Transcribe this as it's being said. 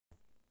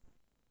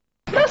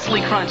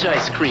Nestle Crunch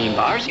ice cream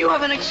bars, you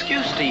have an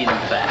excuse to eat them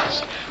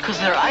fast. Because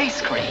they're ice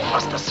cream,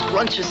 plus the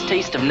scrunchious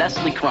taste of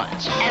Nestle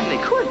Crunch. And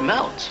they could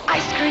melt.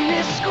 Ice cream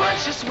is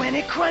scrumptious when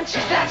it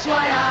crunches. That's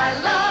why I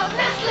love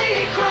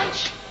Nestle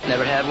Crunch.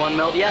 Never had one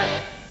melt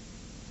yet?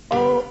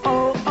 Oh,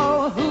 oh,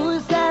 oh,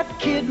 who's that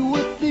kid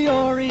with the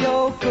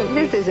Oreo cookie?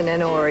 This isn't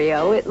an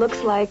Oreo. It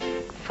looks like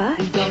fudge.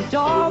 We dumped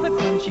all the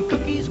crunchy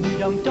cookies. We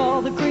dumped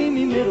all the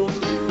creamy middles.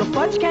 The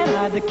fudge can't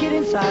hide the kid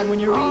inside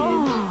when you're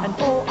eating an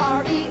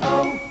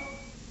Oreo.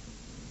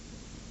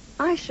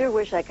 I sure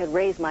wish I could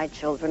raise my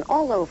children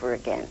all over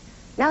again,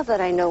 now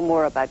that I know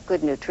more about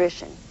good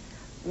nutrition.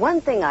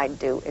 One thing I'd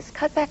do is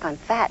cut back on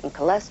fat and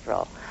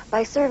cholesterol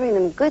by serving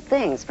them good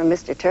things from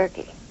Mr.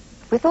 Turkey.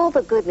 With all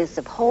the goodness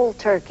of whole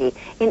turkey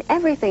in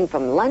everything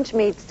from lunch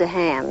meats to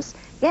hams,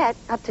 yet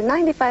up to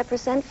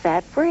 95%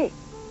 fat-free.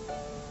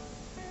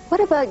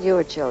 What about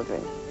your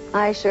children?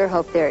 I sure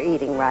hope they're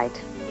eating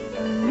right.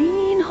 A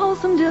lean,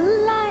 wholesome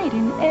delight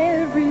in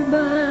every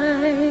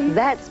bite.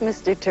 That's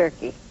Mr.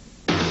 Turkey.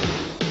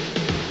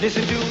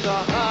 Listen to the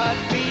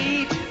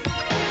heartbeat.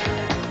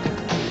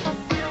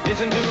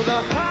 Listen to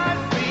the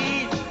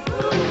heartbeat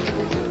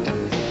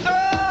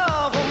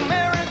of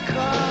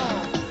America.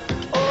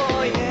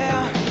 Oh,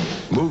 yeah.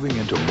 Moving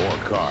into more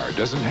car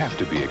doesn't have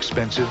to be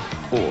expensive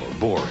or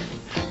boring.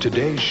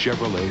 Today's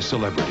Chevrolet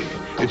Celebrity.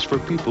 It's for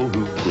people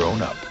who've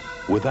grown up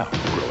without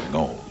growing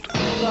old.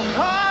 The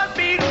heart